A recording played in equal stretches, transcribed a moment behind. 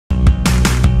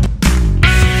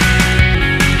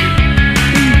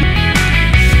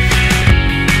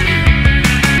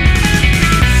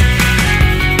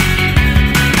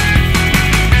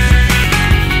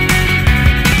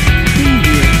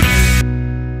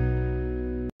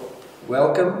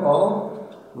Welcome all.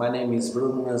 My name is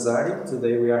Bruno Nazari.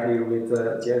 Today we are here with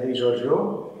Thierry,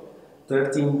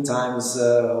 13 times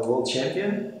world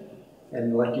champion,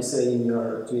 and like you say in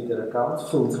your Twitter account,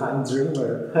 full-time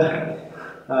dreamer.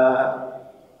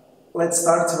 Let's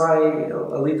start by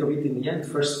a little bit in the end.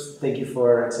 First, thank you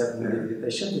for accepting the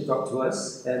invitation to talk to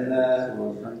us. And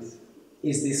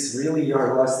is this really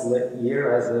your last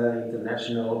year as an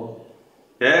international?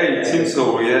 Yeah, it seems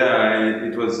so. Yeah,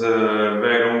 it was a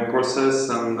very long process,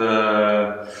 and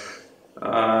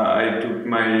I took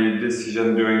my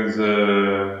decision during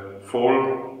the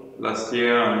fall last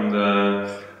year. And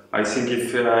I think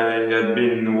if I had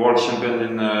been world champion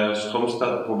in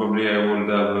Stromstad, probably I would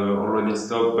have already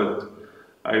stopped. But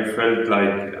I felt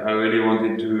like I really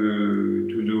wanted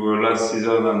to do a last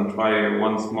season and try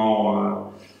once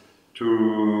more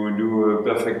to do a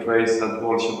perfect race at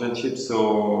World Championship.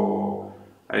 So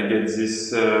I get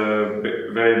this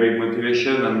very big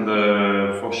motivation, and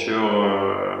for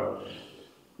sure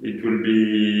it will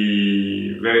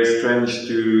be very strange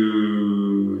to.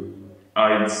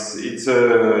 It's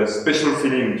a special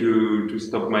feeling to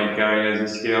stop my career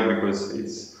this year, because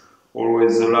it's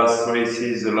always the last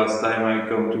races, the last time I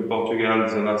come to Portugal,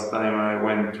 the last time I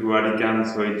went to Alicante,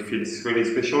 so it feels really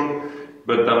special.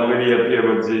 But I'm really happy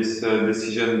about this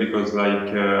decision, because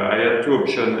I had two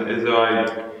options.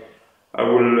 Either I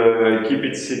will keep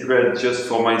it secret just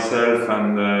for myself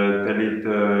and tell it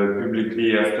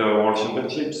publicly after World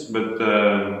Championships, but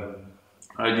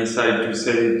I decided to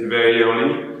say it very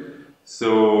early,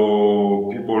 so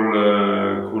people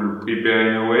could prepare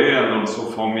in a way, and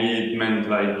also for me it meant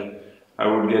like I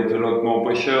would get a lot more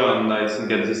pressure, and I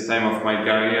think at this time of my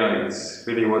career it's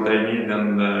really what I need,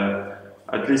 and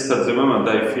at least at the moment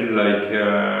I feel like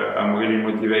I'm really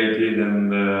motivated,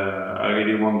 and I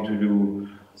really want to do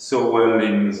so well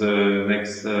in the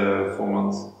next 4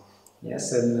 months.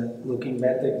 Yes, and looking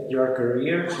back at your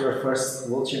career, your first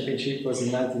World Championship was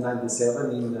in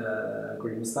 1997 in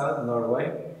Grimstad,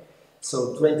 Norway.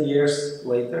 So 20 years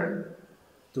later,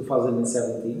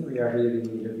 2017, we are here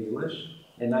in the village,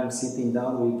 and I'm sitting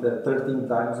down with a 13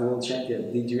 times world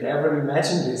champion. Did you ever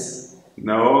imagine this?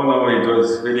 No, it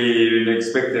was really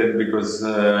unexpected, because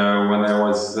when I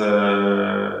was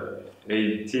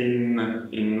 18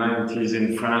 in 90s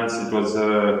in France, it was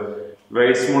a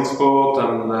very small sport,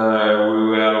 and we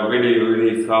were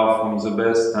really far from the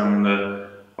best, and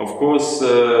of course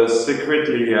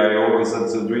secretly I always had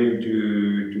the dream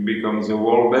to become the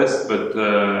world best, but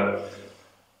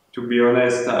to be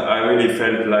honest, I really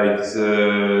felt like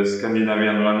the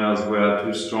Scandinavian runners were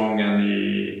too strong, and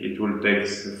it will take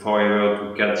forever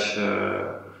to catch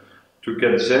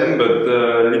them. But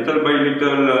little by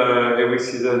little, every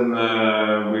season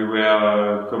we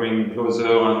were coming closer,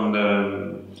 and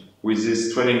with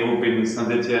this training group in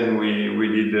Saint-Etienne, we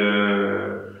did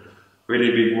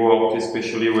really big work,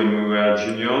 especially when we were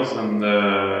juniors, and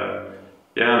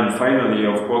yeah, and finally,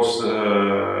 of course.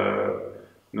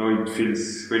 No, it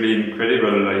feels really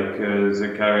incredible, like the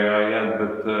career I had,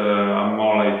 but I'm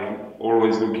more like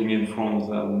always looking in front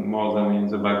and more than in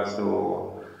the back.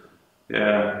 So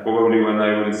yeah, probably when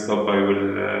I will stop, I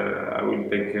will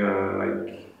take like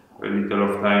a little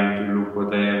of time to look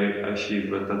what I have achieved.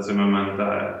 But at the moment,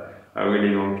 I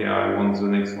really don't care. I want the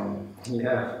next one.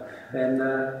 Yeah, and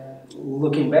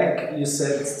looking back, you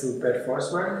said to Per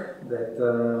Forsberg that.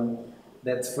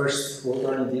 That first World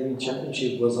Orienteering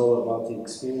Championship was all about the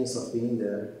experience of being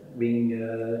there, being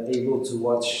able to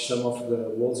watch some of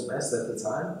the world's best at the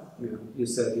time. You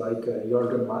said like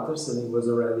Jorgen Matterson, he was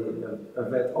already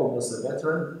almost a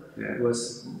veteran. Yeah. He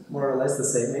was more or less the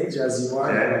same age as you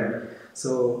are. Yeah.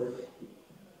 So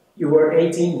you were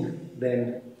 18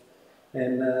 then,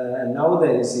 and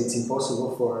nowadays it's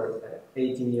impossible for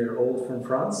 18-year-old from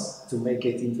France to make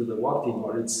it into the WOC team,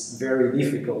 or it's very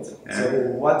difficult. Yeah. So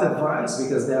what advice,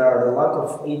 because there are a lot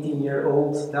of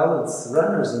 18-year-old talents,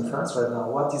 runners in France right now,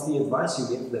 what is the advice you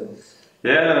give them?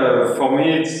 Yeah, for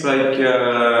me it's like,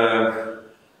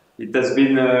 it has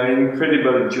been an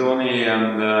incredible journey,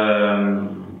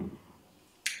 and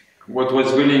what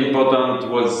was really important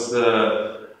was,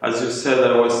 as you said,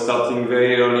 I was starting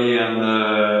very early, and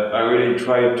I really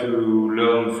tried to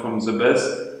learn from the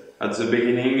best at the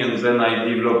beginning, and then I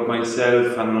developed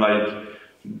myself and like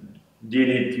did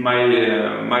it my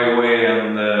way,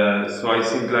 and so I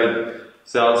think like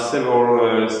there are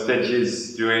several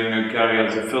stages during a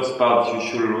career. The first part, you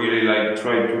should really like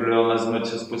try to learn as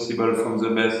much as possible from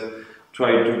the best,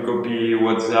 try to copy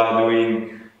what they are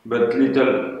doing, but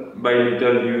little by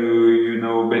little you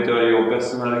know better your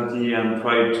personality and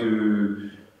try to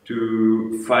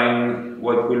find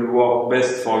what will work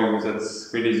best for you. That's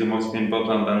really the most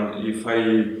important. And if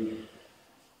I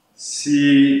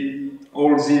see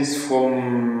all this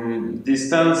from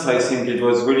distance, I think it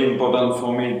was really important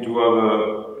for me to have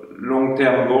a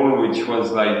long-term goal, which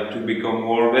was like to become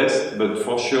world best. But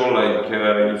for sure, like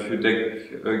if you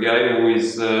take a guy who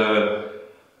is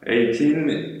 18,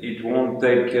 it won't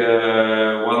take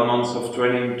 1 month of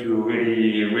training to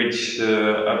really reach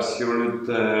absolute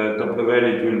top level.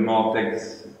 It will more take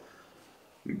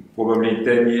probably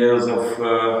 10 years of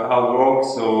hard work,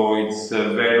 so it's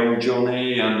a very long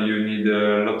journey and you need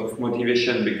a lot of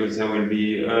motivation because there will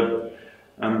be up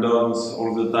and downs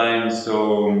all the time,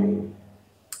 so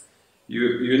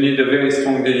you need a very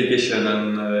strong dedication,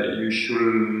 and you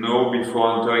should know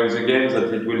before entering the game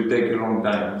that it will take a long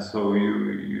time, so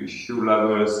you should have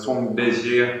a strong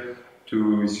desire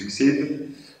to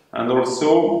succeed. And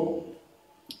also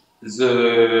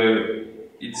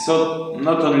it's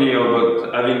not only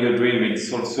about having a dream,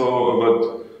 it's also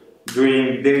about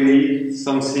doing daily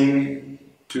something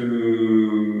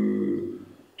to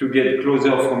get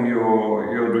closer from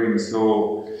your dream.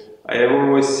 So I have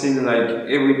always seen like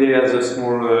every day as a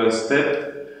small step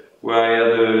where I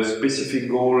had a specific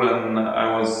goal and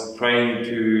I was trying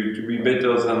to be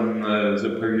better than the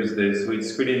previous day. So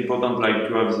it's really important like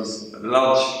to have this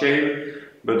large scale,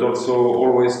 but also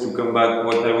always to come back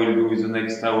what I will do the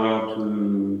next hour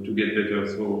to get better.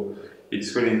 So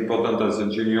it's really important as a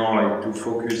junior like to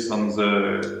focus on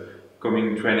the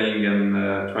coming training and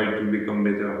try to become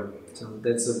better. So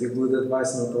that's a big good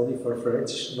advice not only for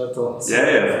French but also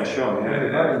for sure.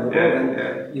 everybody in the world.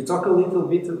 And you talk a little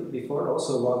bit before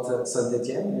also about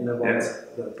Saint-Etienne and about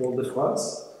the Pole de France.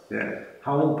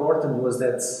 How important was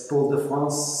that Pole de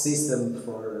France system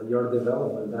for your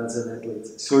development as an athlete?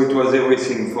 So it was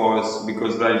everything for us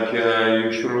because like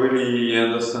you should really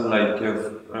understand like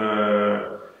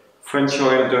French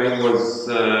orienteering was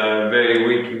very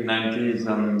weak in the 90s,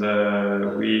 and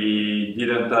we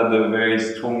didn't have a very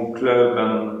strong club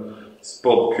and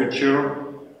sport culture.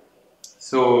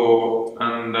 So,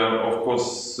 and of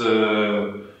course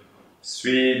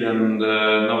Sweden and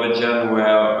Norwegian were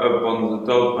up on the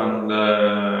top, and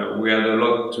we had a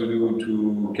lot to do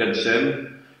to catch them.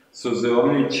 So the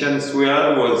only chance we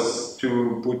had was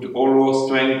to put all our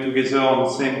strength together on the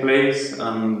same place,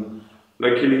 and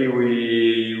luckily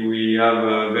we have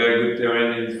a very good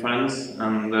terrain in France,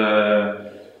 and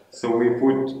so we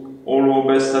put all our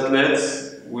best athletes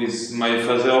with my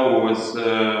father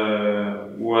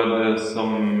who had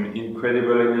some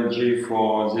incredible energy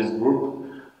for this group.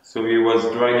 So he was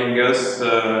dragging us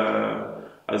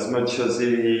as much as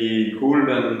he could,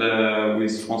 and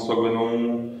with François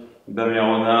Gonon, Damien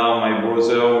Renard, my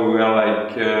brother, we were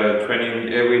like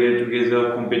training every day together,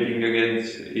 competing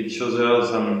against each other,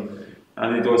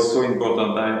 and it was so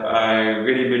important. I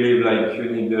really believe like you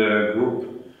need a group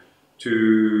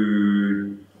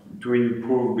to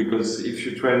improve, because if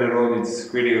you train alone it's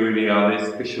really hard,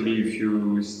 especially if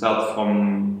you start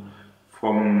from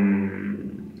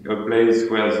a place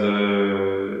where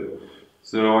the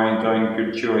orienteering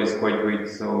culture is quite weak.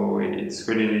 So it's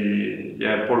really,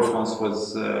 Pole France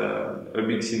was a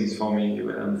big thing for me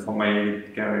and for my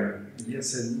career.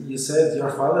 Yes, and you said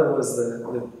your father was the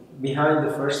behind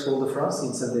the first Pole de France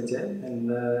in Saint-Etienne,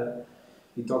 and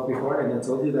we talked before, and I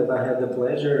told you that I had the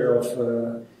pleasure of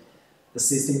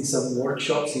assisting some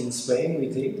workshops in Spain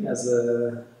with him as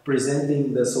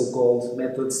presenting the so-called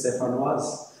method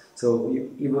Stéphanoise. So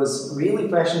he was really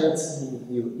passionate.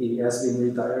 He has been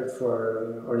retired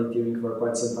for orienteering for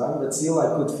quite some time, but still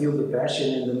I could feel the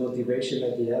passion and the motivation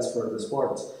that he has for the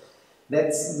sport.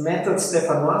 That method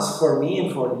Stéphanoise for me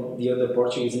and for the other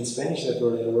Portuguese and Spanish that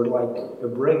were like a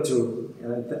breakthrough.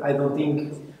 I don't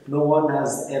think no one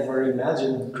has ever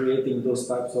imagined creating those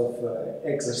types of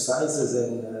exercises,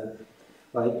 and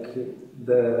like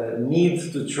the need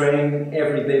to train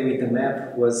every day with a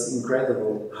map was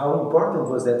incredible. How important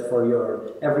was that for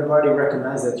everybody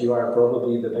recognized that you are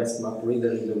probably the best map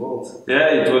reader in the world?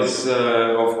 Yeah, it was,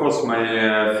 of course, my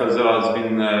father has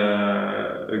been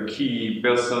a key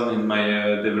person in my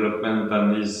development,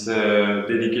 and his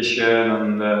dedication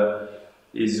and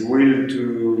his will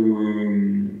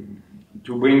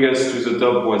to bring us to the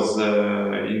top was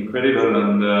incredible,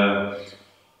 and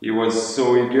he was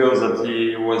so eager that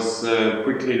he was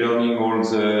quickly learning all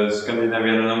the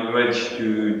Scandinavian language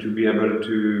to be able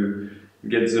to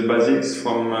get the basics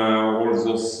from all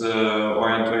those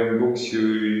orienteering books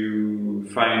you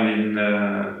find in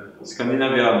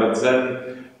Scandinavia. But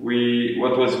then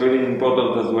what was really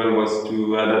important as well was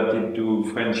to adapt it to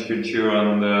French culture,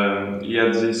 and he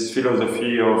had this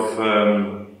philosophy of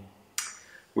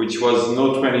which was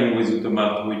no training without a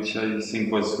map, which I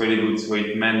think was really good. So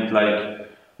it meant like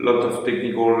lot of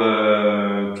technical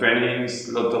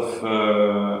trainings, lot of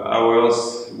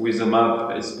hours with the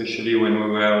map, especially when we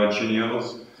were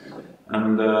juniors.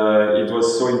 And it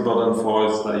was so important for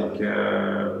us, like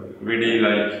really,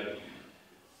 like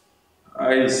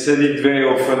I said it very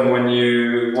often, when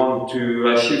you want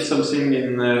to achieve something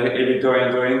in elite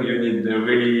orienteering, you need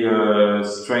really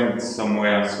strength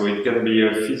somewhere. So it can be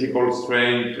a physical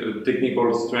strength, a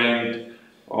technical strength,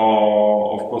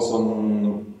 or of course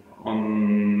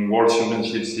on World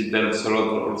Championships it helps a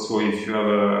lot also if you have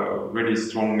a really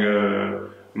strong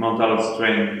mental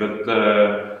strength. But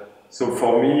so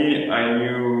for me, I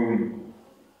knew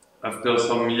after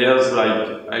some years,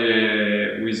 like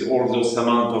with all those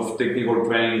amount of technical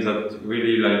training, that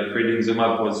really like reading the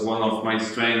map was one of my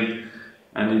strengths,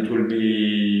 and it will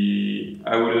be,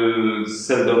 I will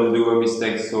seldom do a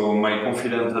mistake. So my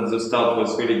confidence at the start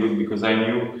was really good because I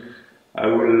knew I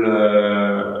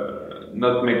will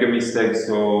not make a mistake,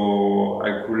 so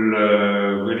I could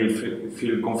really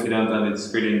feel confident, and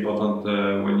it's really important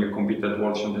when you compete at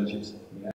World Championships.